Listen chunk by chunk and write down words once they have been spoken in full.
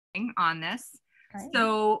on this. Right.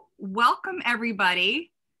 So welcome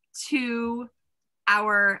everybody to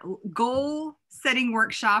our goal setting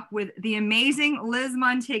workshop with the amazing Liz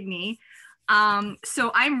Montigny.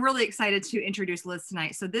 So I'm really excited to introduce Liz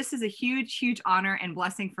tonight. So this is a huge, huge honor and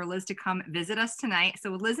blessing for Liz to come visit us tonight.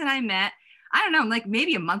 So Liz and I met, I don't know, like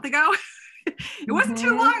maybe a month ago. It wasn't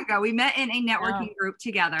too long ago. We met in a networking group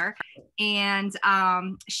together, and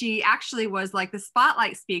she actually was like the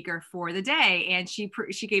spotlight speaker for the day, and she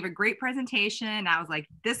gave a great presentation. I was like,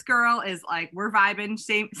 this girl is like, we're vibing,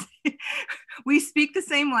 same we speak the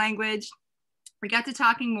same language. We got to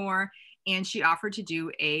talking more, and she offered to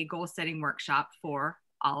do a goal setting workshop for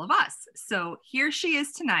all of us. So here she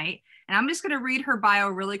is tonight. And I'm just going to read her bio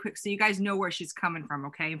really quick so you guys know where she's coming from,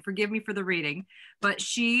 okay? And forgive me for the reading. But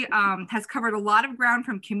she has covered a lot of ground,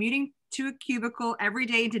 from commuting to a cubicle every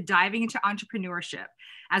day to diving into entrepreneurship.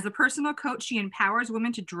 As a personal coach, she empowers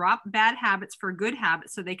women to drop bad habits for good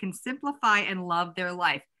habits so they can simplify and love their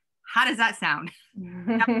life. How does that sound?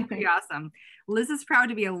 That's pretty awesome. Liz is proud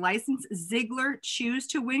to be a licensed Ziegler Choose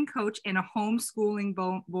to Win coach and a homeschooling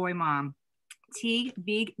boy mom. Tea,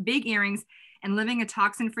 big earrings, and living a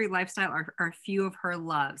toxin-free lifestyle are a few of her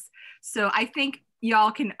loves. So I think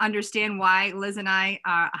y'all can understand why Liz and I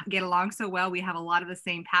get along so well. We have a lot of the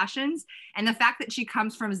same passions. And the fact that she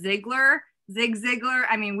comes from Ziegler, Zig Ziglar,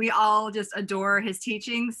 I mean, we all just adore his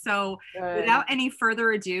teachings. So without any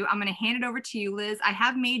further ado, I'm going to hand it over to you, Liz. I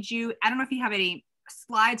have made you, I don't know if you have any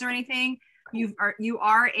slides or anything. You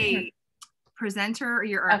are a presenter, or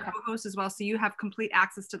you're a co-host as well, so you have complete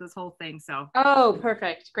access to this whole thing. So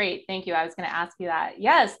Perfect, great, thank you. I was going to ask you that.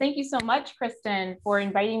 Yes, thank you so much, Kristen, for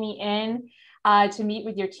inviting me in to meet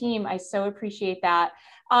with your team. I so appreciate that.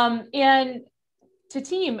 And to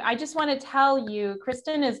team, I just want to tell you,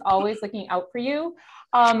 Kristen is always looking out for you.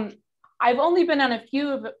 I've only been on a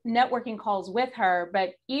few networking calls with her,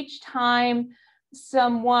 but each time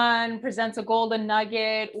someone presents a golden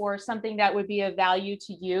nugget or something that would be of value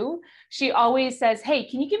to you, she always says, hey,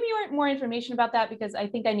 can you give me more information about that? Because I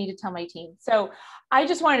think I need to tell my team. So I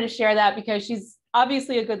just wanted to share that because she's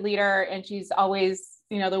obviously a good leader, and she's always,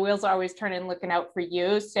 the wheels are always turning, looking out for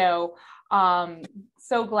you. So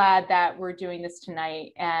so glad that we're doing this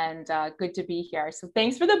tonight, and good to be here. So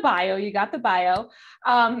thanks for the bio. You got the bio.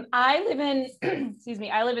 I live in,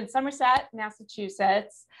 I live in Somerset,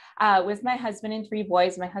 Massachusetts, with my husband and 3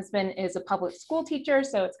 boys. My husband is a public school teacher,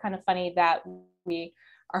 so it's kind of funny that we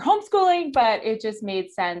are homeschooling, but it just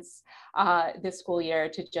made sense this school year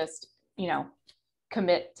to just,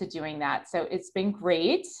 commit to doing that. So it's been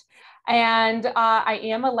great. And I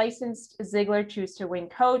am a licensed Ziegler Choose to Win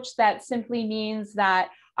coach. That simply means that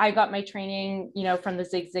I got my training, from the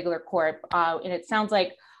Zig Ziglar Corp. And it sounds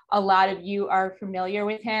like a lot of you are familiar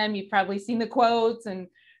with him. You've probably seen the quotes and,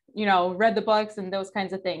 read the books and those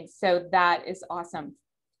kinds of things. So that is awesome.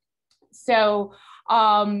 So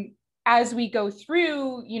as we go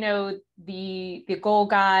through, the goal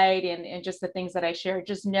guide and just the things that I share,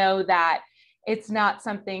 just know that it's not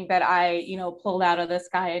something that I, pulled out of the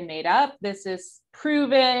sky and made up. This is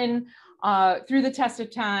proven through the test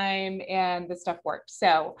of time, and the stuff works.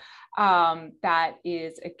 So that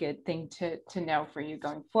is a good thing to know for you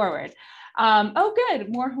going forward.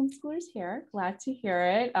 Good. More homeschoolers here. Glad to hear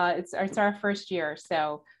it. It's our first year.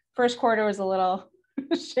 So first quarter was a little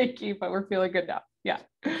shaky, but we're feeling good now. Yeah.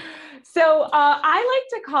 So I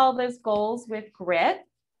like to call this goals with grit.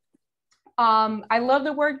 I love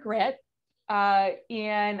the word grit.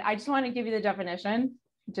 And I just want to give you the definition,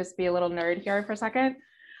 just be a little nerd here for a second.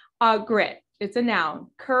 Grit, it's a noun,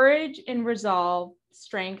 courage and resolve,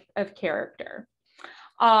 strength of character.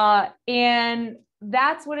 And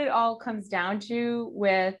that's what it all comes down to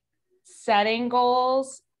with setting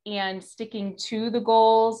goals and sticking to the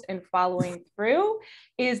goals and following through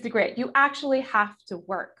is the grit. You actually have to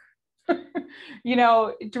work.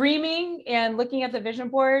 Dreaming and looking at the vision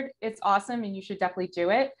board, it's awesome and you should definitely do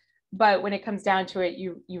it. But when it comes down to it,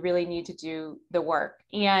 you really need to do the work.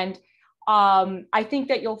 And I think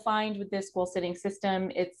that you'll find with this goal setting system,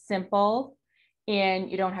 it's simple and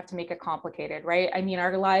you don't have to make it complicated, right? I mean,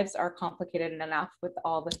 our lives are complicated enough with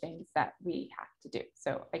all the things that we have to do.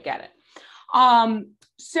 So I get it.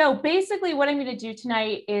 So basically what I'm going to do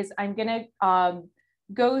tonight is I'm going to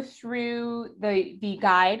go through the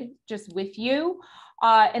guide just with you.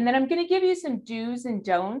 And then I'm going to give you some do's and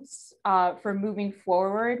don'ts for moving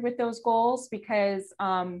forward with those goals, because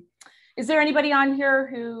is there anybody on here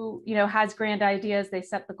who, has grand ideas, they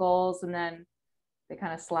set the goals and then they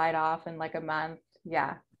kind of slide off in like a month?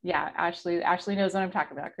 Yeah. Ashley knows what I'm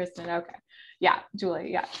talking about. Kristen. Okay. Yeah.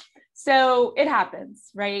 Julie. Yeah. So it happens,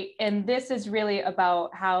 right? And this is really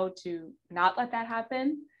about how to not let that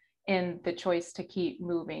happen in the choice to keep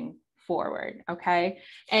moving forward. Okay.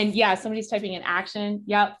 And yeah, somebody's typing in action.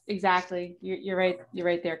 Yep, exactly. You're right. You're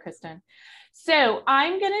right there, Kristen. So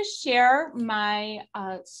I'm going to share my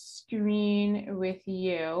screen with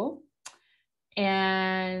you,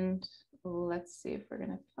 and let's see if we're going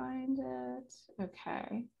to find it.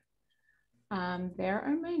 Okay. There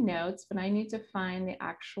are my notes, but I need to find the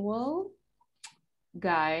actual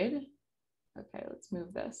guide. Okay, let's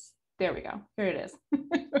move this. There we go. Here it is.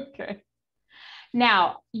 Okay.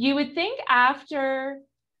 Now, you would think after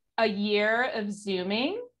a year of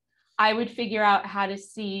Zooming, I would figure out how to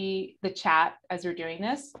see the chat as we're doing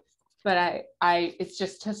this, but it's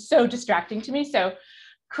just so distracting to me. So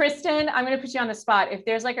Kristen, I'm going to put you on the spot. If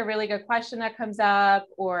there's like a really good question that comes up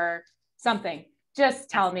or something, just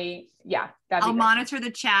tell me. Yeah, I'll monitor the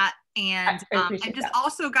chat, and just that.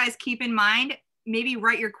 Also, guys, keep in mind, maybe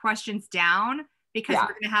write your questions down, because we're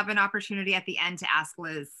going to have an opportunity at the end to ask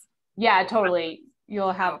Liz. Yeah, totally.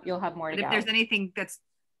 You'll have more to go. If there's anything that's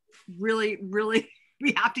really, really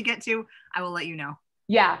we have to get to, I will let you know.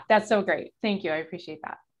 Yeah, that's so great. Thank you. I appreciate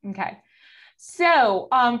that. Okay. So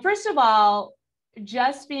first of all,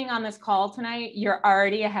 just being on this call tonight, you're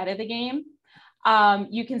already ahead of the game.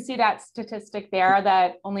 You can see that statistic there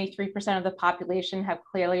that only 3% of the population have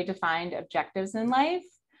clearly defined objectives in life,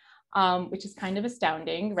 which is kind of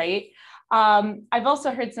astounding, right? I've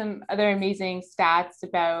also heard some other amazing stats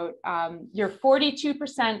about you're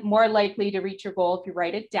 42% more likely to reach your goal if you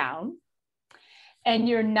write it down. And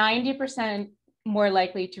you're 90% more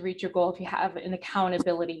likely to reach your goal if you have an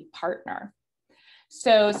accountability partner.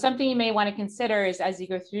 So something you may want to consider is, as you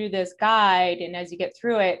go through this guide and as you get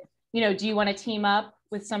through it, do you want to team up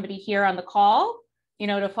with somebody here on the call,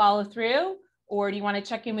 to follow through? Or do you want to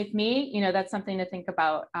check in with me? That's something to think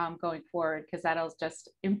about going forward, because that'll just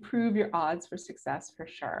improve your odds for success for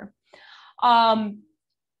sure.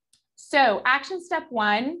 So action step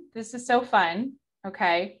 1, this is so fun.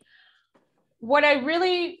 Okay.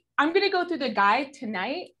 I'm going to go through the guide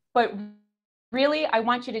tonight, but really I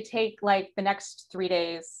want you to take like the next 3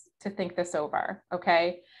 days to think this over.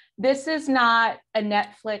 Okay. This is not a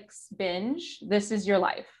Netflix binge. This is your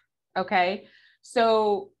life. Okay.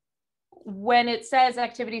 So when it says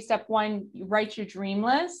activity step 1, you write your dream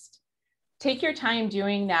list, take your time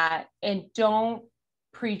doing that, and don't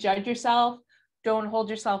prejudge yourself. Don't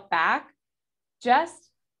hold yourself back.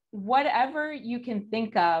 Just whatever you can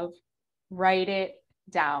think of, write it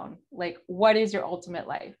down. Like, what is your ultimate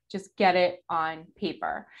life? Just get it on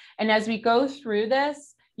paper. And as we go through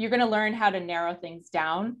this, you're going to learn how to narrow things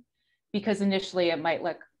down, because initially it might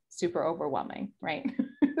look super overwhelming, right?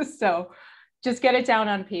 So just get it down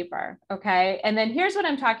on paper, okay? And then here's what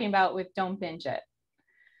I'm talking about with don't binge it.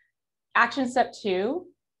 Action step 2,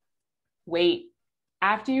 wait.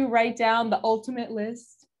 After you write down the ultimate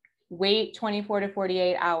list, wait 24 to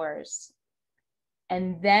 48 hours,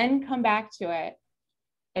 and then come back to it.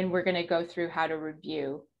 And we're going to go through how to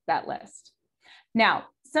review that list. Now,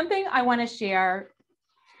 something I want to share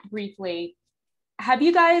briefly. Have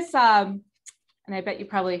you guys, and I bet you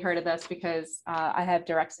probably heard of this because I have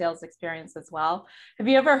direct sales experience as well. Have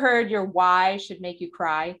you ever heard your why should make you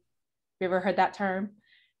cry? Have you ever heard that term?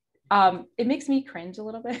 It makes me cringe a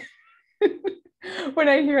little bit when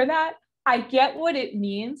I hear that. I get what it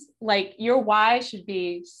means. Like, your why should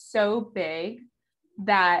be so big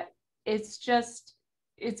that it's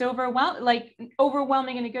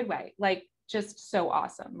overwhelming in a good way, like just so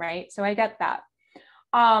awesome, right? So I get that.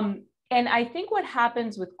 And I think what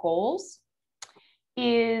happens with goals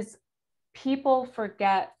is people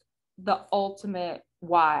forget the ultimate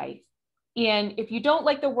why. And if you don't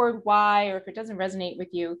like the word why, or if it doesn't resonate with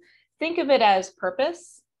you, think of it as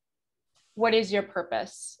purpose. What is your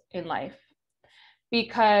purpose in life?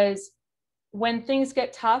 Because when things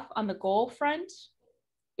get tough on the goal front,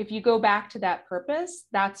 if you go back to that purpose,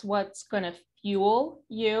 that's what's going to fuel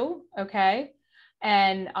you, okay?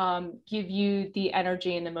 And give you the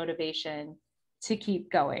energy and the motivation to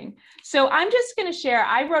keep going. So I'm just going to share,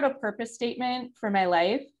 I wrote a purpose statement for my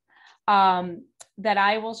life that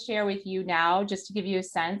I will share with you now, just to give you a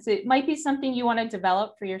sense. It might be something you want to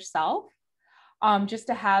develop for yourself, just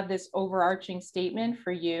to have this overarching statement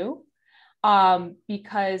for you,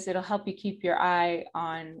 because it'll help you keep your eye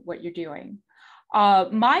on what you're doing.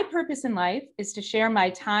 My purpose in life is to share my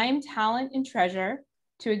time, talent, and treasure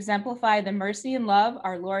to exemplify the mercy and love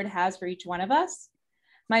our Lord has for each one of us.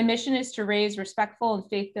 My mission is to raise respectful and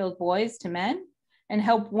faith-filled boys to men and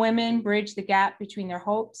help women bridge the gap between their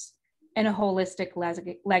hopes and a holistic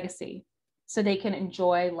legacy so they can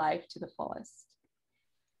enjoy life to the fullest.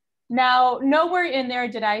 Now, nowhere in there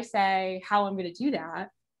did I say how I'm going to do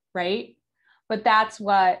that, right? But that's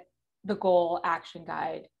what the goal action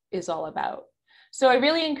guide is all about. So I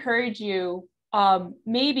really encourage you,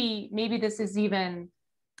 maybe this is even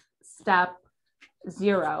step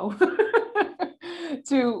 0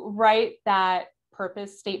 to write that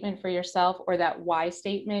purpose statement for yourself, or that why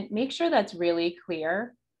statement. Make sure that's really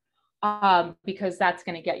clear, because that's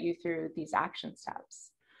going to get you through these action steps.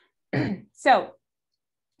 So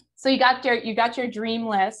you got your dream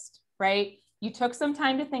list, right? You took some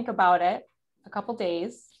time to think about it, a couple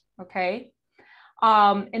days, okay?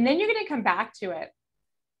 And then you're going to come back to it.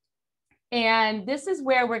 And this is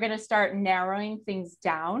where we're going to start narrowing things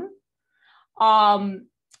down. And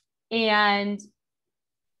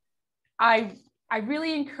I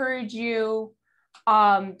really encourage you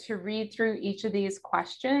to read through each of these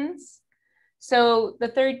questions. So the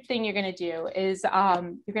third thing you're going to do is you're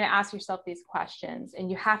going to ask yourself these questions,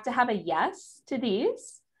 and you have to have a yes to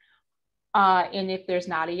these. And if there's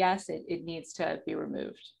not a yes, it needs to be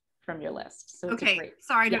removed from your list. So okay,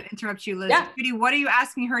 sorry to interrupt you, Liz. Yeah. Judy, what are you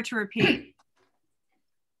asking her to repeat?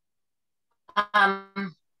 Wait a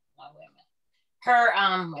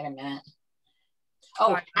minute.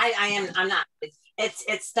 Oh, I'm not.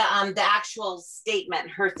 It's the actual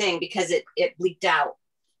statement, her thing, because it leaked out.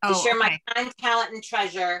 To share my time, talent, and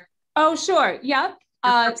treasure. Oh, sure. Yep.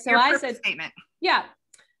 So I said statement. Yeah.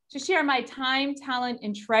 To share my time, talent,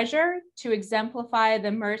 and treasure to exemplify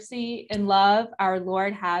the mercy and love our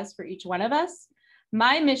Lord has for each one of us.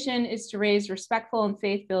 My mission is to raise respectful and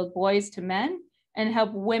faith-filled boys to men and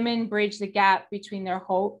help women bridge the gap between their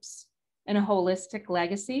hopes and a holistic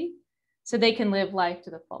legacy so they can live life to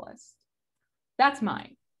the fullest. That's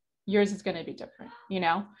mine. Yours is going to be different,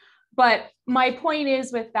 But my point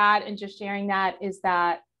is with that, and just sharing that, is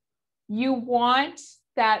that you want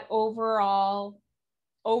that overall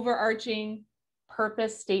overarching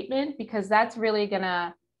purpose statement, because that's really going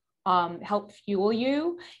to help fuel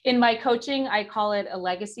you. In my coaching, I call it a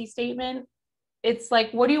legacy statement. It's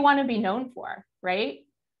like, what do you want to be known for, right?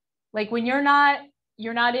 Like when you're not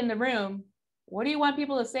in the room, what do you want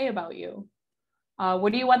people to say about you?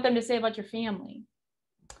 What do you want them to say about your family?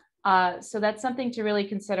 So that's something to really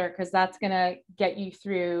consider, because that's going to get you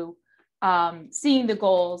through seeing the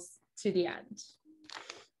goals to the end.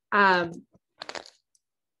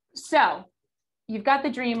 So you've got the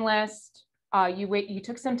dream list. You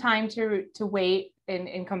took some time to wait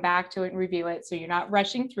and come back to it and review it. So you're not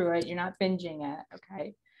rushing through it. You're not binging it.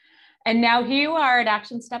 Okay. And now here you are at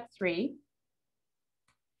action step 3.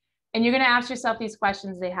 And you're going to ask yourself these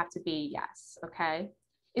questions. They have to be yes. Okay.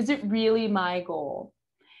 Is it really my goal?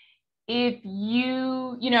 If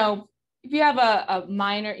you have a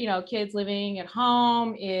minor, kids living at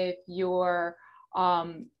home, if you're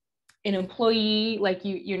an employee, like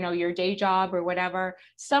your day job or whatever,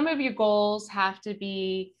 some of your goals have to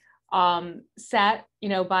be set,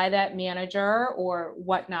 by that manager or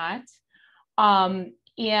whatnot.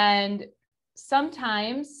 And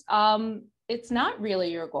sometimes it's not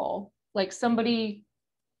really your goal, like somebody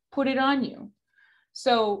put it on you.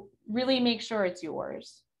 So really make sure it's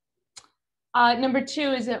yours. Number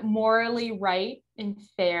 2, is it morally right and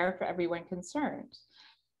fair for everyone concerned?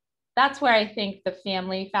 That's where I think the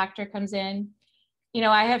family factor comes in.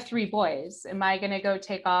 I have 3 boys. Am I going to go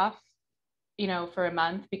take off, for a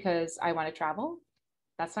month because I want to travel?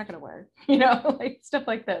 That's not going to work, like stuff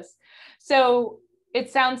like this. So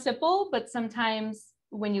it sounds simple, but sometimes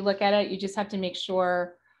when you look at it, you just have to make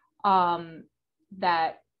sure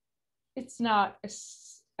that it's not a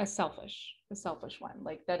selfish one,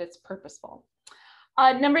 like that it's purposeful.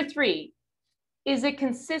 Number 3, is it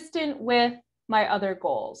consistent with my other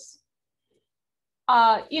goals?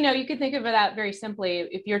 You can think of that very simply.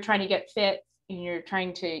 If you're trying to get fit and you're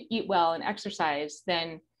trying to eat well and exercise,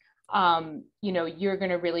 then, you're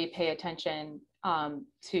going to really pay attention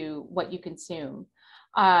to what you consume.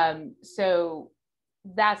 So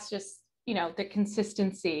that's just, the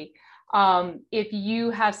consistency. If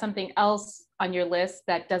you have something else on your list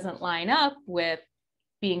that doesn't line up with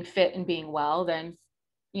being fit and being well, then,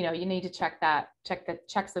 you need to check the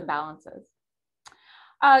checks and balances.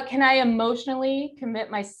 Can I emotionally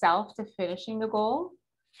commit myself to finishing the goal?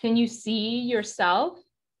 Can you see yourself?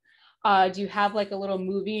 Do you have like a little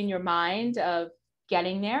movie in your mind of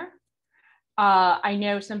getting there? I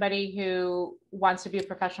know somebody who wants to be a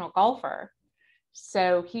professional golfer.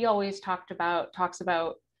 So he always talks about,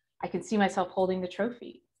 I can see myself holding the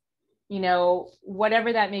trophy.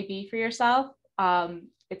 Whatever that may be for yourself,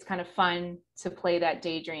 it's kind of fun to play that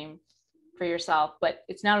daydream for yourself, but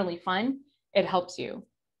it's not only fun, it helps you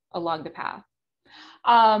along the path.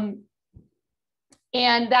 And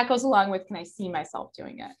that goes along with, can I see myself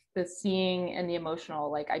doing it? The seeing and the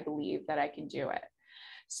emotional, like I believe that I can do it.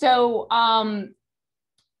 So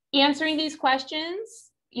answering these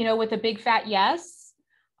questions, with a big fat yes,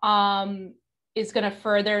 is going to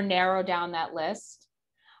further narrow down that list.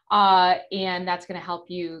 And that's going to help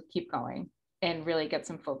you keep going and really get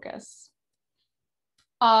some focus.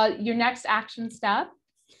 Your next action step,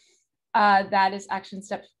 that is action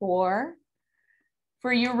step 4.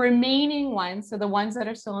 For your remaining ones, so the ones that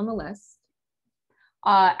are still on the list,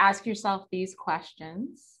 ask yourself these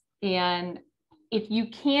questions. And if you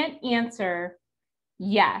can't answer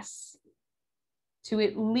yes to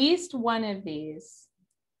at least one of these,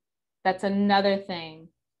 that's another thing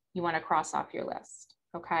you want to cross off your list,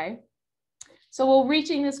 okay? So will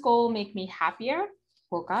reaching this goal make me happier?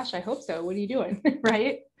 Well, gosh, I hope so. What are you doing,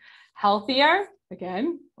 right? Healthier?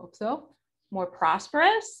 Again, hope so. More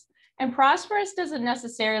prosperous? And prosperous doesn't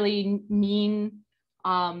necessarily mean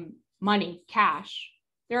money, cash.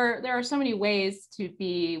 There are so many ways to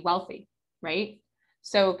be wealthy, right?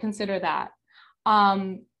 So consider that.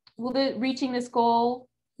 Will reaching this goal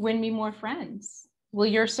win me more friends? Will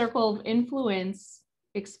your circle of influence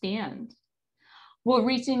expand? Will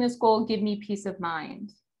reaching this goal give me peace of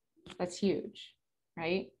mind? That's huge,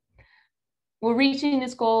 right? Will reaching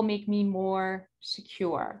this goal make me more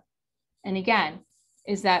secure? And again,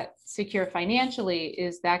 is that secure financially?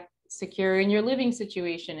 Is that secure in your living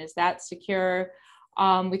situation? Is that secure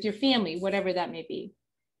with your family, whatever that may be?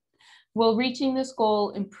 Will reaching this goal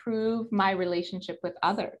improve my relationship with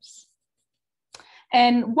others?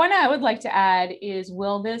 And one I would like to add is,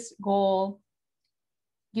 will this goal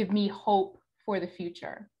give me hope for the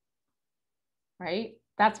future? Right?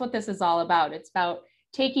 That's what this is all about. It's about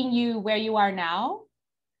taking you where you are now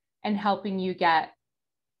and helping you get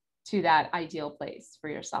to that ideal place for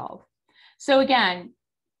yourself. So again,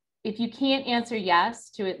 if you can't answer yes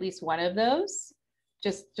to at least one of those,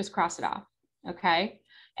 just cross it off, okay?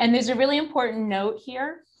 And there's a really important note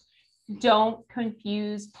here. Don't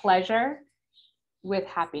confuse pleasure with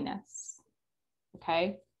happiness,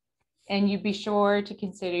 okay? And you be sure to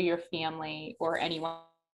consider your family or anyone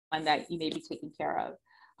that you may be taking care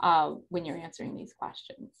of when you're answering these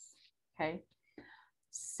questions, okay?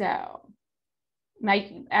 So,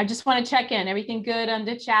 Mike, I just want to check in. Everything good on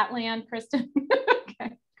the chat land, Kristen?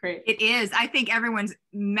 Okay, great. It is. I think everyone's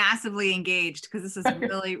massively engaged because this is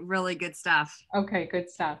really, really good stuff. Okay, good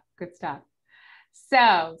stuff. Good stuff.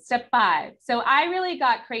 So step 5. So I really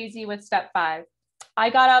got crazy with step 5. I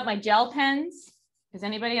got out my gel pens. Is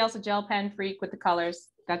anybody else a gel pen freak with the colors?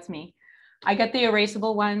 That's me. I got the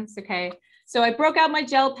erasable ones. Okay. So I broke out my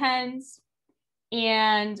gel pens,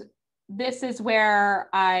 and this is where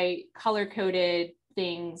I color coded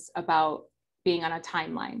things about being on a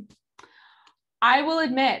timeline. I will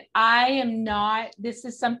admit, this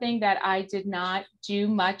is something that I did not do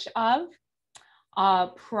much of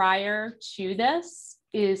prior to this,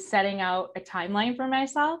 is setting out a timeline for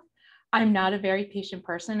myself. I'm not a very patient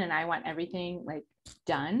person, and I want everything like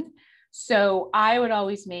done. So I would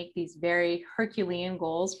always make these very Herculean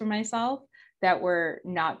goals for myself that were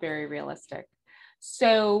not very realistic.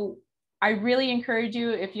 So I really encourage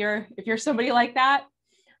you, if you're somebody like that,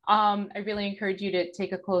 I really encourage you to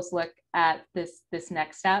take a close look at this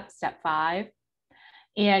next step, step 5.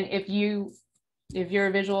 And if you're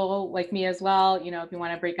a visual like me as well, if you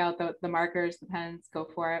want to break out the markers, the pens, go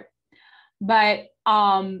for it. But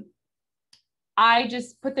I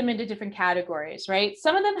just put them into different categories, right?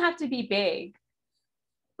 Some of them have to be big,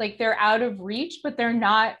 like they're out of reach, but they're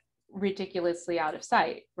not ridiculously out of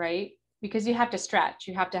sight, right? Because you have to stretch,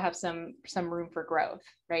 you have to have some room for growth,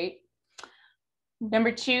 right? Number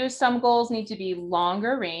 2, some goals need to be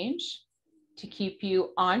longer range to keep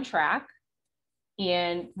you on track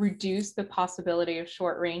and reduce the possibility of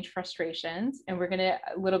short range frustrations. And we're gonna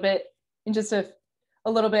I'm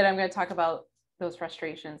gonna talk about those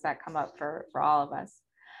frustrations that come up for all of us.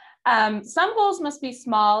 Some goals must be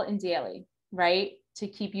small and daily, right? To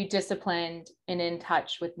keep you disciplined and in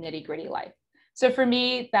touch with nitty-gritty life. So for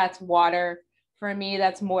me, that's water. For me,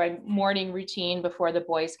 that's more morning routine before the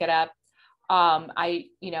boys get up.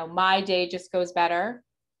 My day just goes better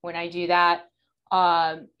when I do that.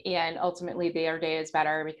 And ultimately their day is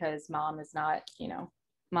better because mom is not,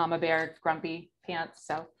 mama bear, grumpy pants.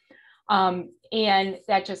 So, and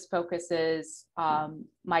that just focuses,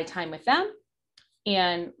 my time with them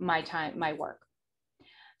and my work.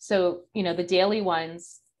 So, the daily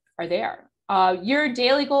ones are there. Your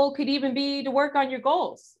daily goal could even be to work on your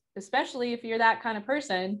goals, especially if you're that kind of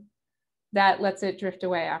person that lets it drift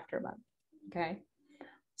away after a month. Okay.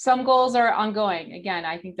 Some goals are ongoing. Again,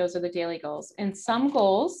 I think those are the daily goals. And some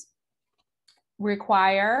goals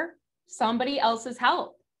require somebody else's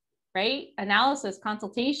help, right? Analysis,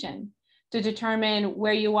 consultation. to determine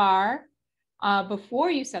where you are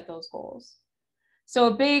before you set those goals. So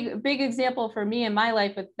a big example for me in my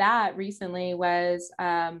life with that recently was,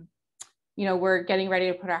 we're getting ready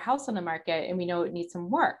to put our house on the market and we know it needs some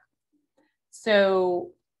work.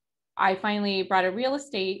 So I finally brought a real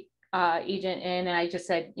estate agent in, and I just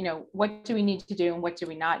said, what do we need to do and what do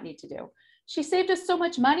we not need to do? She saved us so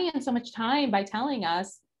much money and so much time by telling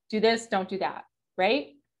us, do this, don't do that, right?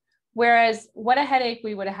 Whereas what a headache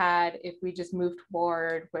we would have had if we just moved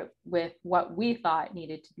forward with what we thought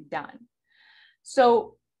needed to be done.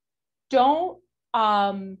 So don't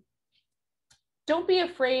be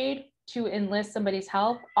afraid to enlist somebody's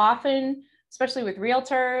help. Often, especially with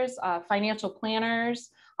realtors, financial planners,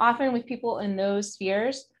 often with people in those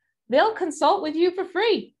spheres, they'll consult with you for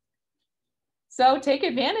free. So take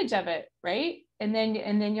advantage of it, right? And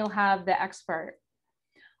then you'll have the expert.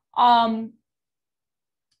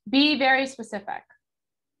 Be very specific.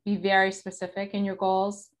 Be very specific in your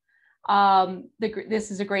goals.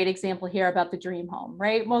 This is a great example here about the dream home,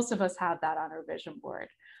 right? Most of us have that on our vision board,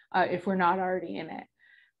 if we're not already in it.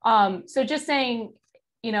 So just saying,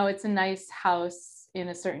 it's a nice house in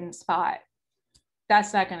a certain spot,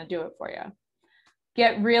 that's not going to do it for you.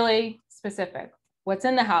 Get really specific. What's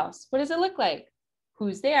in the house? What does it look like?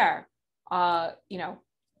 Who's there? All the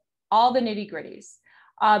nitty gritties.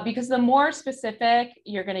 Because the more specific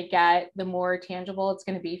you're going to get, the more tangible it's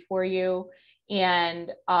going to be for you.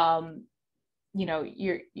 And,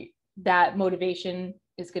 that motivation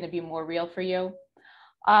is going to be more real for you.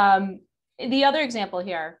 The other example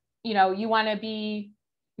here, you want to be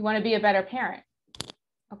a better parent.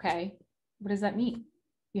 Okay. What does that mean?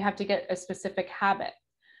 You have to get a specific habit.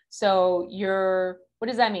 So what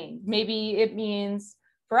does that mean? Maybe it means,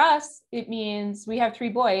 for us, it means we have 3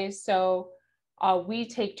 boys. So we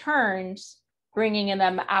take turns bringing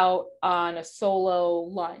them out on a solo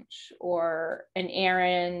lunch or an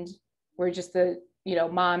errand where just the,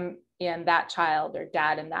 mom and that child or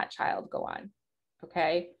dad and that child go on.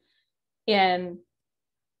 Okay. And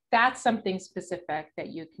that's something specific that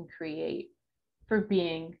you can create for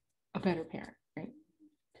being a better parent, right?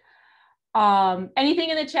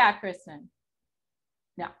 Anything in the chat, Kristen?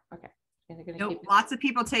 No. Okay. Nope. Lots of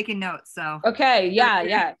people taking notes. So. Okay.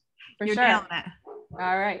 Yeah. For You're sure. nailing it.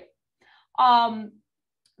 All right.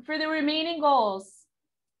 For the remaining goals,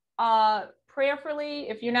 prayerfully,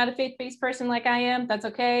 if you're not a faith-based person like I am, that's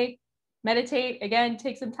okay. Meditate, again,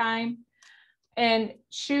 take some time and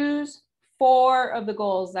choose 4 of the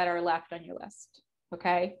goals that are left on your list,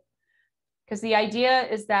 okay? Because the idea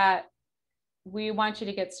is that we want you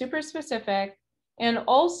to get super specific, and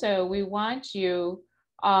also we want you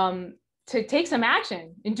to take some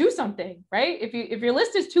action and do something, right? If your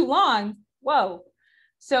list is too long, whoa.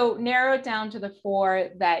 So narrow it down to the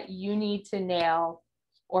 4 that you need to nail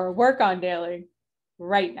or work on nailing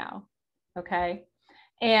right now, okay?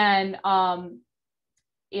 And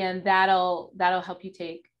that'll help you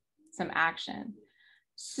take some action.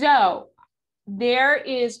 So there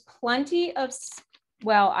is plenty of,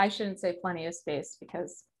 well, I shouldn't say plenty of space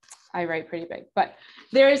because I write pretty big, but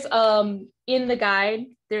there's in the guide,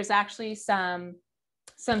 there's actually some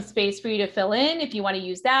space for you to fill in if you want to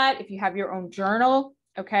use that, if you have your own journal,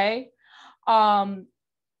 okay? That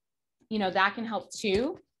can help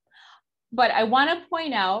too. But I want to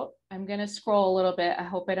point out, I'm going to scroll a little bit. I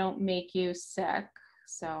hope I don't make you sick.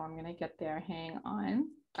 So I'm going to get there. Hang on.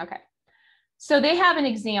 Okay. So they have an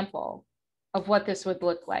example of what this would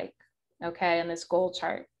look like, okay, in this goal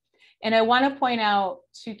chart. And I want to point out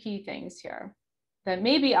 2 key things here that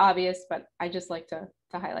may be obvious, but I just like to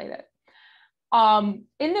highlight it.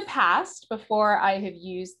 In the past, before I have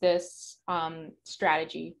used this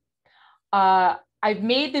strategy, I've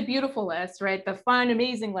made the beautiful list, right? The fun,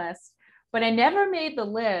 amazing list, but I never made the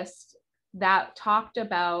list that talked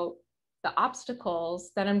about the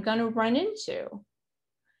obstacles that I'm going to run into.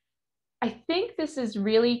 I think this is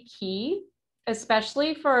really key,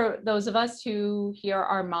 especially for those of us who here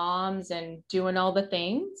are moms and doing all the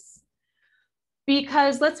things,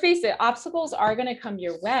 because let's face it, obstacles are going to come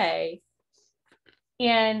your way.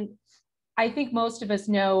 And I think most of us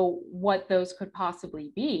know what those could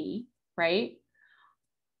possibly be, right?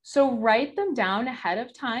 So write them down ahead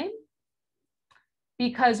of time,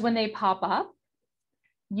 because when they pop up,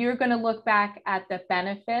 you're going to look back at the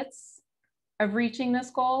benefits of reaching this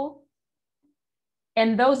goal.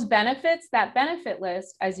 And those benefits, that benefit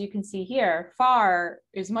list, as you can see here,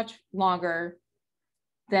 is much longer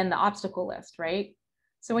than the obstacle list, right?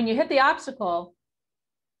 So when you hit the obstacle,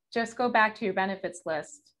 just go back to your benefits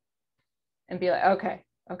list and be like, okay,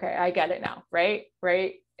 I get it now, right?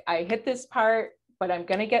 I hit this part, but I'm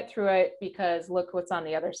going to get through it because look what's on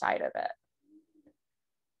the other side of it,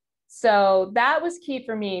 So that was key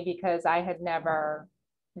for me because I had never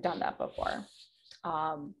done that before.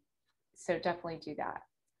 So definitely do that.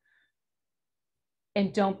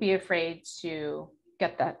 And don't be afraid to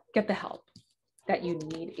get the help that you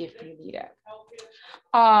need if you need it.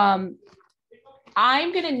 I'm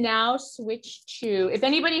going to now switch to, if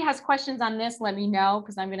anybody has questions on this, let me know,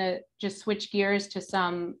 because I'm going to just switch gears to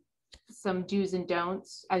some do's and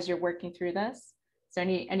don'ts as you're working through this. Is there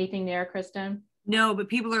anything there, Kristen? No, but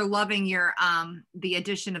people are loving your the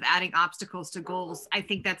addition of adding obstacles to goals. I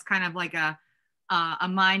think that's kind of like a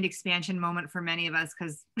mind expansion moment for many of us,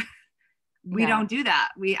 because we don't do that.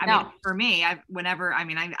 I mean, for me,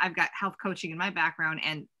 I've got health coaching in my background,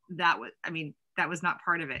 and that was not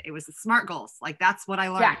part of it. It was the SMART goals. Like, that's what I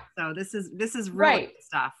learned. So this is really good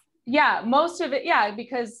stuff. Yeah. Most of it. Yeah.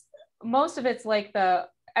 Because most of it's like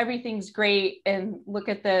everything's great and look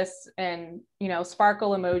at this and,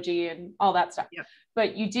 sparkle emoji and all that stuff. Yep.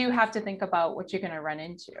 But you do have to think about what you're going to run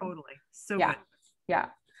into. Totally. So yeah. Good. Yeah.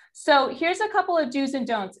 So here's a couple of do's and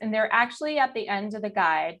don'ts, and they're actually at the end of the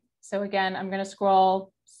guide. So again, I'm going to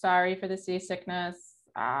scroll. Sorry for the seasickness.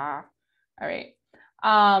 All right.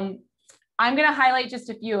 I'm going to highlight just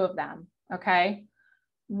a few of them. Okay.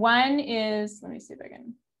 One is, let me see if I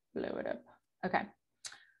can blow it up. Okay.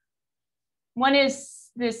 One is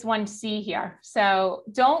this 1C here. So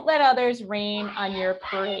don't let others rain on your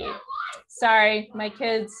parade. Sorry, my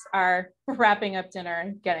kids are wrapping up dinner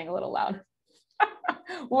and getting a little loud.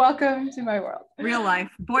 Welcome to my world. Real life.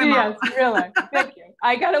 Boy, Mom. Yes, real life. Thank you.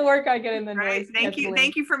 I got to work on getting the noise. Thank you.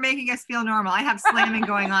 Thank you for making us feel normal. I have slamming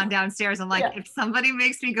going on downstairs. I'm like, if somebody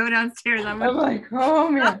makes me go downstairs, I'm like, oh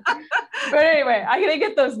man. But anyway, I got to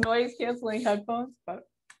get those noise canceling headphones, but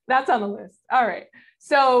that's on the list. All right.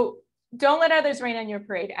 So don't let others rain on your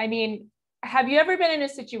parade. I mean, have you ever been in a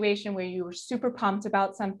situation where you were super pumped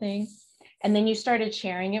about something and then you started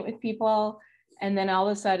sharing it with people, and then all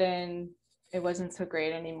of a sudden it wasn't so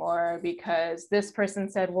great anymore because this person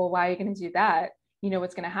said, well, why are you going to do that? You know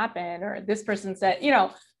what's going to happen? Or this person said,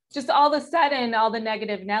 just all of a sudden, all the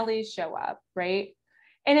negative Nellies show up, right?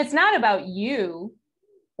 And it's not about you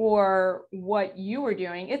or what you were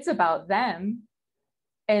doing. It's about them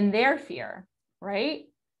and their fear, right?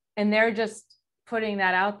 And they're just putting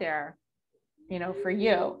that out there, for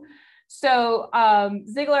you. So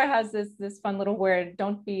Ziegler has this fun little word,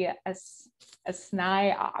 don't be a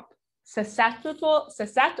SNIOP. Susceptible, I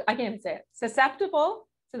can't even say it, susceptible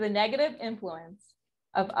to the negative influence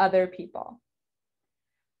of other people.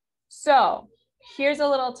 So here's a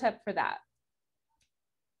little tip for that.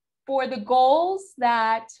 For the goals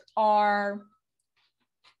that are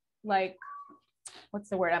like, what's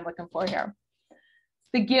the word I'm looking for here?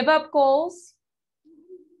 The give up goals,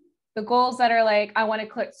 the goals that are like, I want to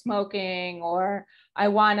quit smoking, or I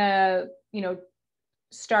want to,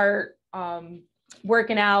 start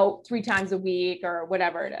working out 3 times a week, or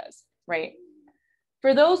whatever it is, right?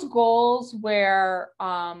 For those goals where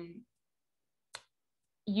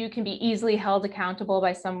you can be easily held accountable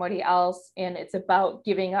by somebody else, and it's about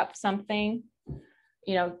giving up something,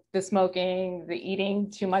 the smoking, the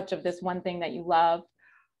eating too much of this one thing that you love,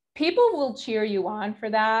 people will cheer you on for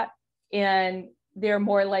that. And they're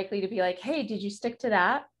more likely to be like, hey, did you stick to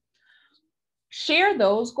that? Share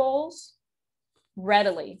those goals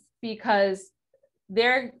readily, because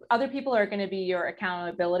other people are going to be your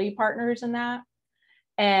accountability partners in that.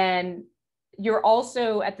 And you're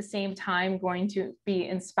also at the same time going to be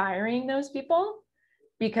inspiring those people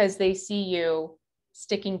because they see you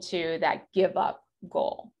sticking to that give up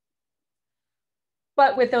goal.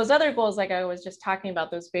 But with those other goals, like I was just talking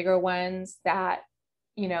about, those bigger ones that,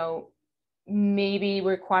 maybe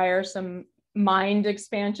require some mind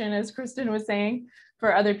expansion, as Kristen was saying,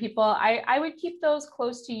 for other people, I would keep those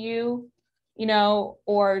close to you,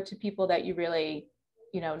 or to people that you really,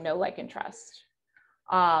 know, like, and trust,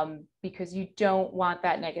 because you don't want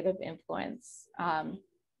that negative influence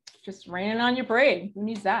just raining on your parade. Who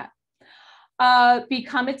needs that?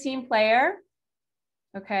 Become a team player.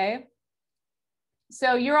 Okay.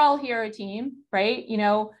 So you're all here a team, right?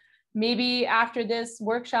 Maybe after this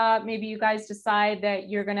workshop, maybe you guys decide that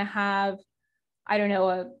you're going to have, I don't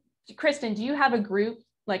know, Kristen, do you have a group,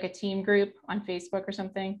 like a team group on Facebook or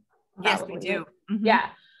something? Yes, probably. We do. Mm-hmm. Yeah.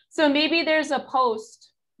 So maybe there's a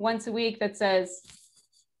post once a week that says,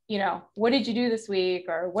 what did you do this week?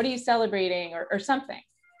 Or what are you celebrating, or something,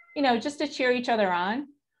 just to cheer each other on,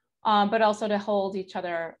 but also to hold each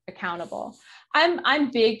other accountable.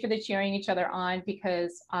 I'm big for the cheering each other on,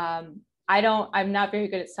 because I'm not very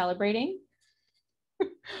good at celebrating.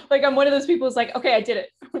 Like, I'm one of those people who's like, okay, I did it.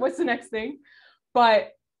 What's the next thing?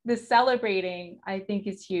 But the celebrating, I think,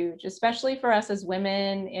 is huge, especially for us as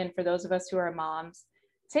women and for those of us who are moms.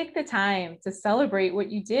 Take the time to celebrate what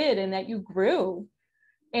you did and that you grew,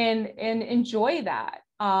 and enjoy that.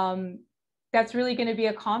 That's really going to be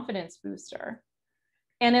a confidence booster.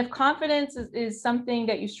 And if confidence is something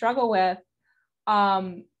that you struggle with,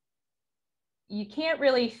 you can't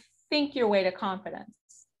really think your way to confidence.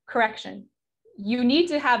 Correction. You need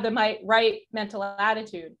to have the right mental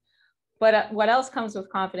attitude. But what else comes with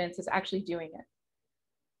confidence is actually doing it.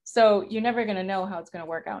 So you're never going to know how it's going to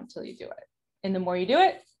work out until you do it. And the more you do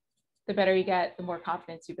it, the better you get, the more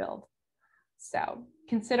confidence you build. So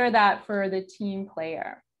consider that for the team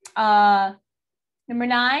player. Number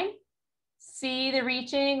 9, see the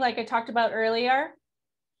reaching, like I talked about earlier.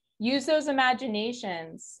 Use those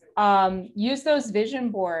imaginations, use those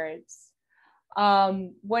vision boards,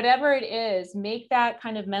 whatever it is, make that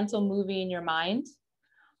kind of mental movie in your mind.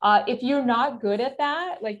 If you're not good at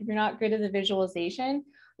that, like if you're not good at the visualization,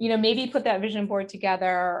 maybe put that vision board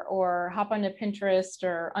together or hop onto Pinterest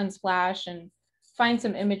or Unsplash and find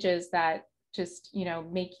some images that just,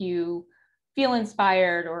 make you feel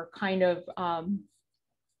inspired or kind of,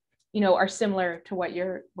 are similar to what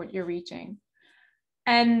you're reaching.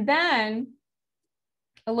 And then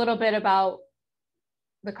a little bit about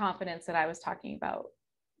the confidence that I was talking about.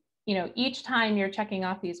 Each time you're checking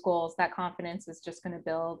off these goals, that confidence is just going to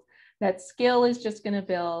build, that skill is just going to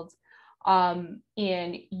build,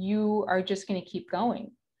 and you are just going to keep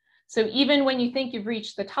going. So even when you think you've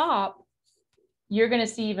reached the top, you're going to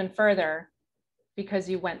see even further because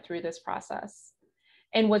you went through this process.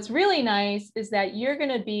 And what's really nice is that you're going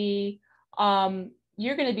to be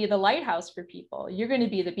the lighthouse for people. You're going to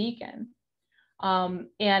be the beacon. And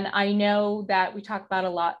I know that we talk about a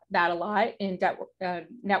lot in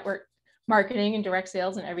network marketing and direct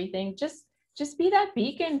sales and everything. Just be that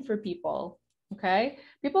beacon for people. Okay.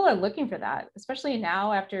 People are looking for that, especially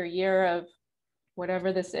now after a year of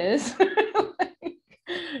whatever this is.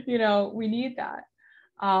 We need that.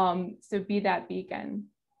 So be that beacon.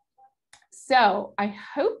 So I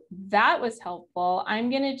hope that was helpful. I'm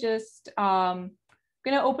going to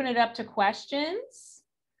open it up to questions.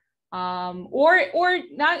 Or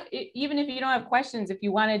not, even if you don't have questions, if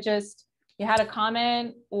you want to you had a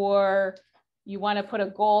comment or you want to put a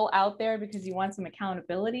goal out there because you want some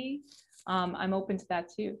accountability, I'm open to that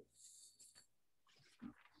too.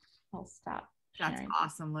 I'll stop sharing. That's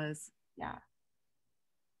awesome, Liz. Yeah.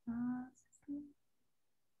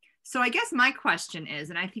 So I guess my question is,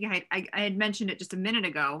 and I think I had mentioned it just a minute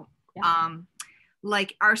ago, yeah.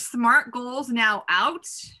 Like, are SMART goals now out?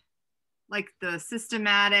 Like the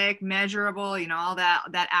systematic, measurable, all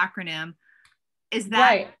that acronym, is that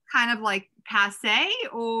right? Kind of like passe,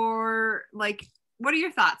 or like, what are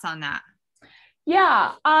your thoughts on that?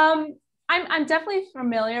 Yeah, I'm definitely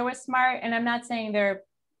familiar with SMART, and I'm not saying they're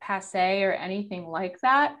passe or anything like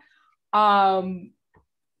that.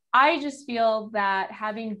 I just feel that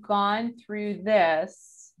having gone through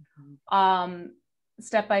this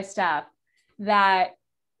step by step, that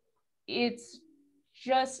it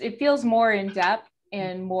feels more in depth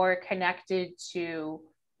and more connected to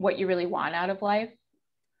what you really want out of life.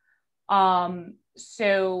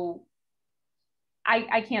 So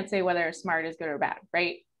I can't say whether SMART is good or bad,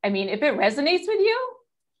 right? I mean, if it resonates with you,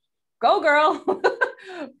 go girl.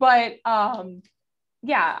 But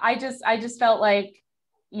yeah, I just felt like,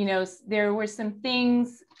 there were some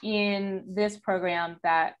things in this program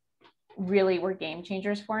that really were game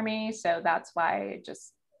changers for me. So that's why it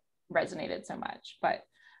just resonated so much. But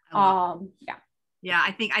yeah,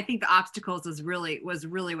 I think the obstacles was really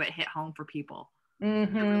what hit home for people.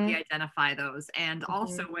 Mm-hmm. To really identify those. And mm-hmm.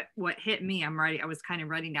 also what hit me, I was kind of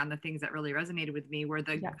writing down the things that really resonated with me were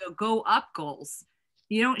the go up goals.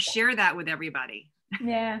 You don't share that with everybody.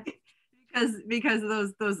 Yeah. because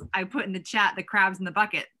those I put in the chat, the crabs in the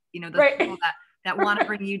bucket, those right. people that want to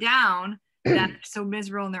bring you down, that are so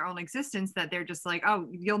miserable in their own existence that they're just like, oh,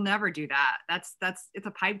 you'll never do that. It's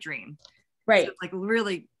a pipe dream. Right. So like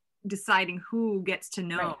really deciding who gets to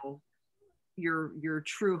know your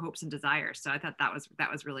true hopes and desires. So I thought that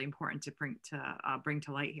was really important to bring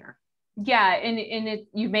to light here. Yeah. And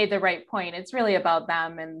you made the right point. It's really about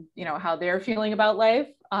them and, how they're feeling about life.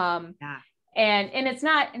 And it's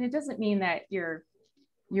not, and it doesn't mean that you're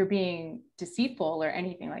being deceitful or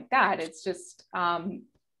anything like that. It's just,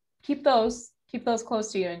 keep those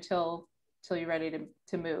close to you until you're ready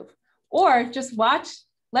to move, or just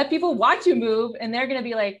let people watch you move, and they're going to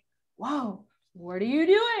be like, whoa, what are you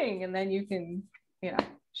doing? And then you can,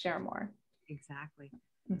 share more. Exactly.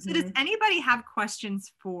 Mm-hmm. So does anybody have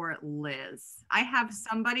questions for Liz? I have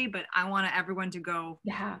somebody, but I want everyone to go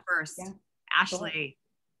first. Yeah. Ashley.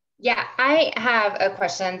 Yeah, I have a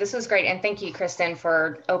question. This was great. And thank you, Kristen,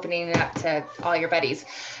 for opening it up to all your buddies.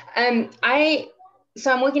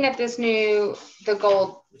 So I'm looking at the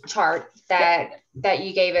goal chart that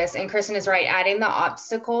you gave us, and Kristen is right. Adding the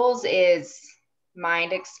obstacles is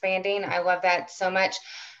mind expanding. I love that so much.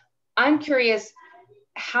 I'm curious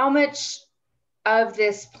how much of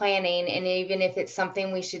this planning, and even if it's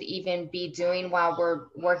something we should even be doing while we're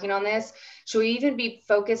working on this, should we even be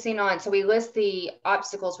focusing on, so we list the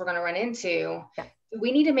obstacles we're going to run into.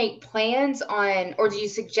 We need to make plans on, or do you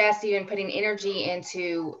suggest even putting energy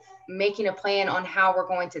into making a plan on how we're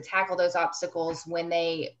going to tackle those obstacles when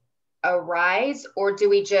they arise? Or do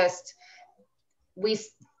we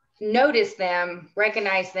notice them,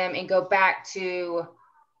 recognize them, and go back to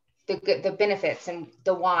the benefits and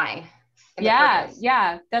the why?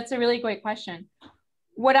 Yeah, that's a really great question.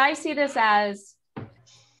 What I see this as,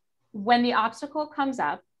 when the obstacle comes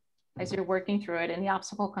up, as you're working through it and the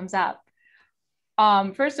obstacle comes up,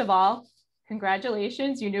 first of all,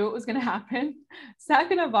 congratulations, you knew it was going to happen.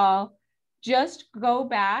 Second of all, just go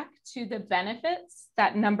back to the benefits,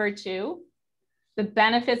 that number 2, the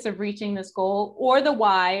benefits of reaching this goal, or the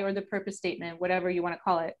why, or the purpose statement, whatever you want to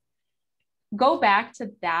call it. Go back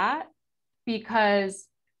to that, because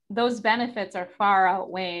those benefits are far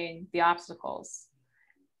outweighing the obstacles.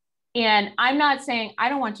 And I'm not saying, I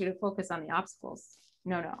don't want you to focus on the obstacles.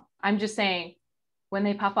 No. I'm just saying, when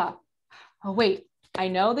they pop up, oh, wait, I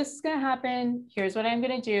know this is going to happen. Here's what I'm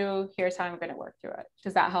going to do. Here's how I'm going to work through it.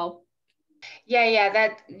 Does that help? Yeah,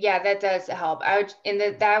 that does help.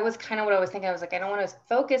 That was kind of what I was thinking. I was like, I don't want to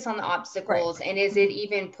focus on the obstacles. Right. And is it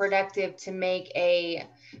even productive to make a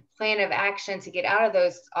plan of action to get out of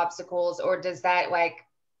those obstacles? Or does that,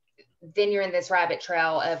 then you're in this rabbit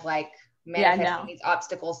trail of manifesting these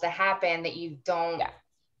obstacles to happen that you don't. Yeah.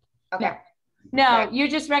 Okay. No, you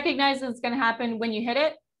just recognize it's going to happen. When you hit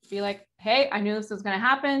it, be like, hey, I knew this was going to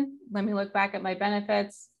happen. Let me look back at my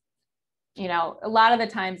benefits. A lot of the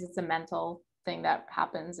times it's a mental thing that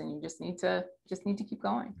happens, and you just need to keep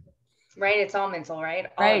going. Right. It's all mental, right?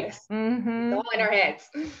 Right. It's all in our heads.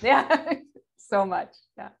 Yeah. So much.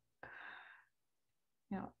 Yeah.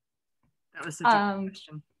 That was such a good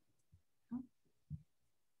question.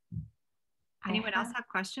 Anyone else have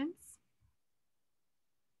questions?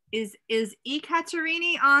 Is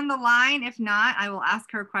Ekaterini on the line? If not, I will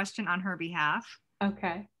ask her a question on her behalf.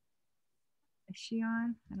 Okay. Is she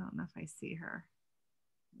on? I don't know if I see her.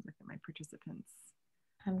 Look at my participants.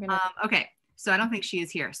 Okay, so I don't think she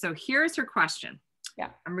is here. So here's her question. Yeah.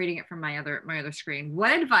 I'm reading it from my other screen.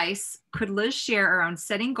 What advice could Liz share around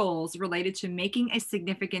setting goals related to making a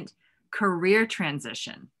significant career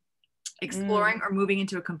transition, exploring or moving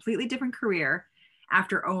into a completely different career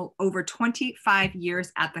after over 25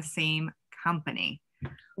 years at the same company?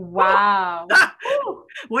 Wow.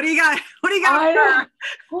 What do you got?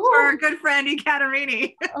 For our good friend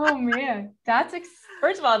Ekaterini? Oh man,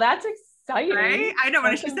 first of all, that's exciting. Right? I know,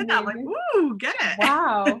 when she said that, I'm like, ooh, get it.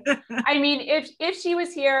 Wow. I mean, if she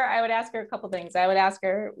was here, I would ask her a couple things. I would ask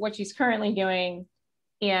her what she's currently doing,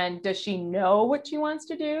 and does she know what she wants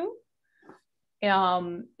to do?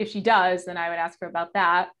 If she does, then I would ask her about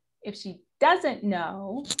that. If she doesn't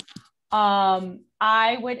know,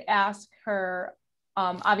 I would ask her,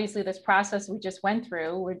 obviously this process we just went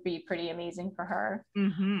through would be pretty amazing for her.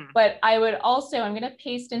 Mm-hmm. But I would also, I'm going to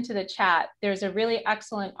paste into the chat, there's a really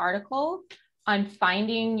excellent article on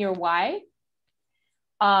finding your why.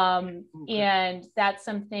 And that's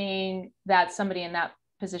something that somebody in that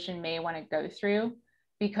position may want to go through,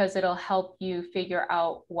 because it'll help you figure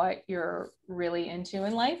out what you're really into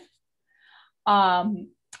in life.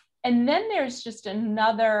 And then there's just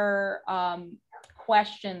another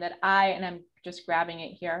question that and I'm just grabbing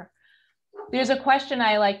it here. There's a question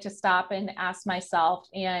I like to stop and ask myself,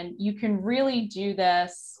 and you can really do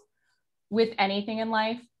this with anything in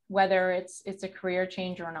life, whether it's a career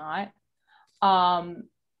change or not.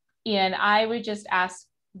 And I would just ask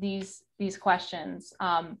these questions.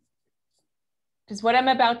 Does what I'm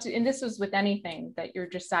about to, and this is with anything that you're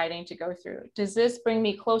deciding to go through, does this bring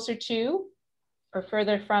me closer to or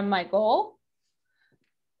further from my goal?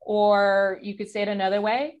 Or you could say it another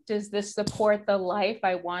way, does this support the life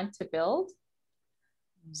I want to build?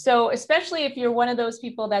 So especially if you're one of those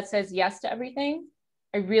people that says yes to everything,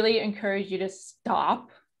 I really encourage you to stop,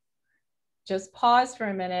 just pause for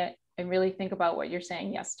a minute and really think about what you're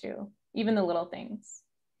saying yes to, even the little things.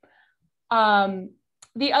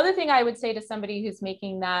 The other thing I would say to somebody who's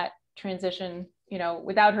making that transition,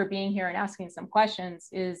 without her being here and asking some questions,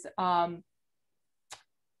 is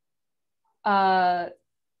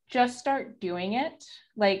just start doing it.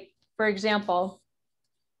 Like, for example,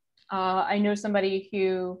 I know somebody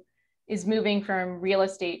who is moving from real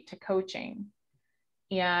estate to coaching.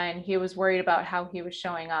 And he was worried about how he was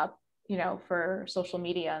showing up, you know, for social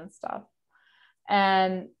media and stuff.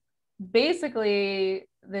 And basically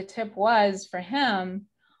the tip was for him,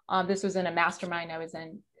 this was in a mastermind I was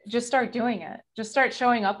in, just start doing it. Just start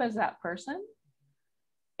showing up as that person.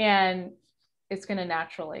 And it's going to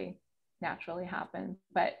naturally happen.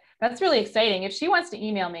 But that's really exciting. If she wants to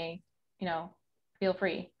email me, you know, feel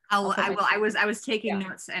free. I was taking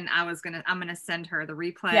notes, and I'm gonna send her the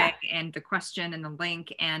replay and the question and the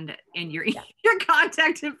link and your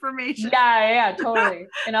contact information. Yeah, totally.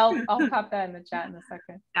 And I'll pop that in the chat in a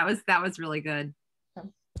second. That was really good.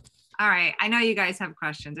 All right, I know you guys have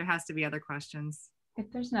questions. There has to be other questions.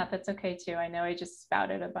 If there's not, that's okay too. I know I just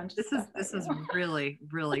spouted a bunch of stuff. This is really,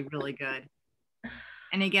 really, really good.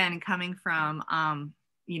 And again, coming from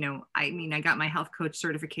you know, I mean, I got my health coach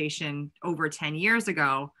certification over 10 years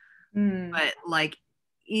ago. But like,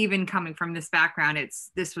 even coming from this background,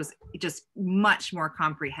 this was just much more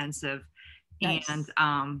comprehensive. Nice.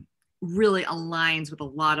 And really aligns with a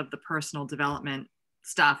lot of the personal development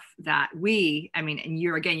stuff that and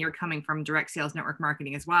you're coming from direct sales network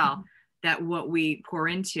marketing as well, that what we pour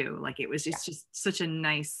into, like, it was just such a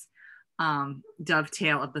nice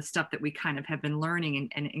dovetail of the stuff that we kind of have been learning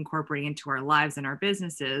and incorporating into our lives and our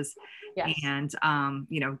businesses. Yes. And,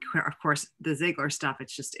 you know, of course, the Ziegler stuff,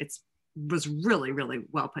 it was really, really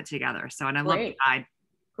well put together. So, and I love the guide.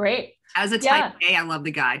 Great. As a type A, I love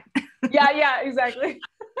the guide. Yeah, exactly.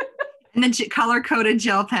 And then color coded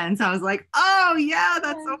gel pens. I was like, oh yeah,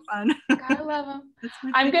 that's so fun. I love them.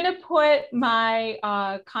 I'm going to put my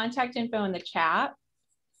contact info in the chat.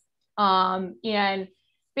 And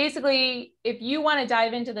basically, if you want to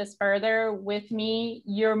dive into this further with me,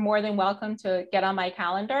 you're more than welcome to get on my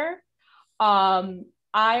calendar. I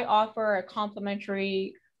offer a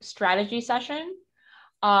complimentary strategy session.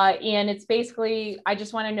 And it's basically, I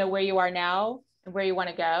just want to know where you are now and where you want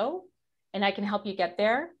to go, and I can help you get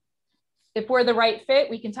there. If we're the right fit,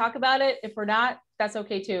 we can talk about it. If we're not, that's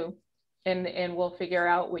okay too. And we'll figure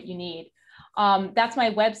out what you need. That's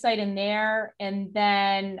my website in there. And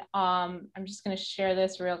then I'm just going to share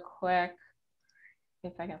this real quick,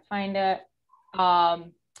 if I can find it.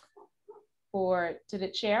 Did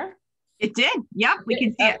it share? It did. Yep, we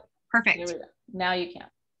can see it. Perfect. Now you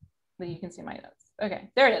can't, but you can see my notes. Okay,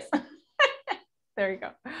 there it is. There you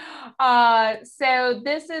go. So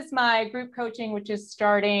this is my group coaching, which is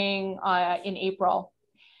starting in April.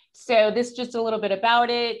 So this is just a little bit about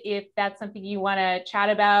it. If that's something you want to chat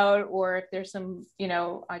about, or if there's some, you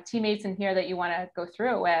know, teammates in here that you want to go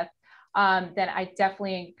through it with, then I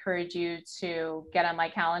definitely encourage you to get on my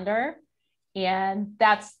calendar. And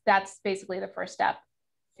that's basically the first step,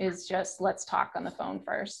 is just let's talk on the phone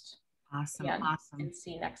first. Awesome. Yeah, awesome. And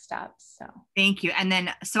see next steps. So thank you. And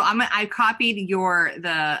then, so I copied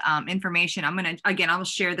the information. I'll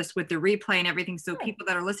share this with the replay and everything. So people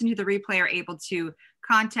that are listening to the replay are able to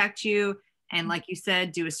contact you. And like you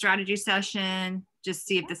said, do a strategy session, just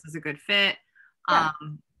see if this is a good fit. Yeah.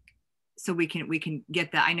 So we can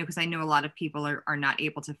get that. I know, because I know a lot of people are not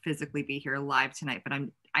able to physically be here live tonight, but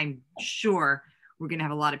I'm sure we're going to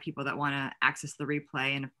have a lot of people that want to access the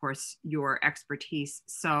replay and of course your expertise.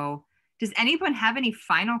 So does anyone have any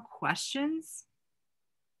final questions?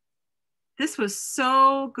 This was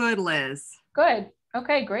so good, Liz. Good.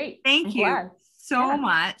 Okay, great. Thank you so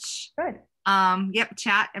much. Good. Yep,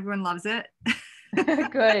 chat. Everyone loves it.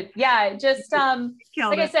 Good. Yeah, just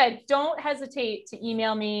like I said, don't hesitate to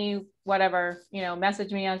email me, whatever, you know,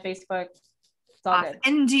 message me on Facebook. It's all good.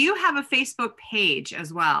 And do you have a Facebook page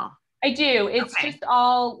as well? I do. It's just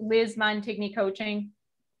all Liz Montigny Coaching.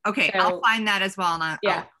 Okay, so, I'll find that as well, and I'll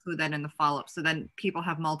include that in the follow-up. So then people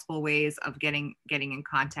have multiple ways of getting in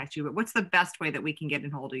contact you. But what's the best way that we can get a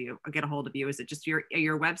hold of you? Is it just your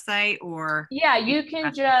website, or? Yeah, you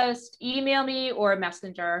can just email me or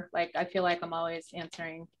Messenger. Like, I feel like I'm always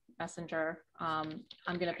answering Messenger. I'm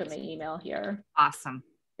gonna put my email here. Awesome.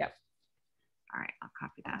 Yep. All right, I'll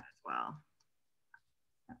copy that as well,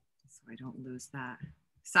 so I don't lose that.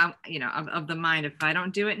 So, you know, of the mind, if I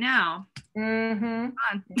don't do it now, in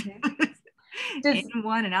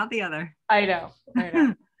one and out the other. I know.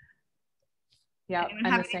 Yeah. Anyone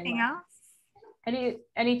have anything else?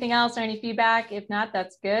 Anything else or any feedback? If not,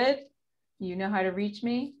 that's good. You know how to reach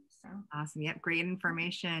me. So. Awesome. Yep. Great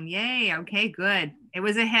information. Yay. Okay, good. It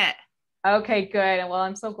was a hit. Okay, good. Well,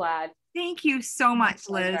 I'm so glad. Thank you so much,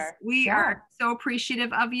 Liz. We are so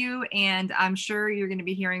appreciative of you, and I'm sure you're going to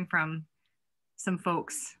be hearing from some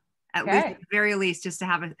folks at the very least, just to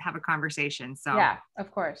have a conversation. So yeah, of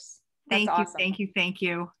course. Thank you. Awesome. Thank you.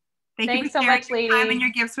 Thanks so much, ladies. Time and your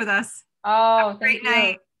gifts with us. Oh, great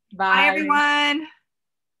night. Bye. Bye, everyone.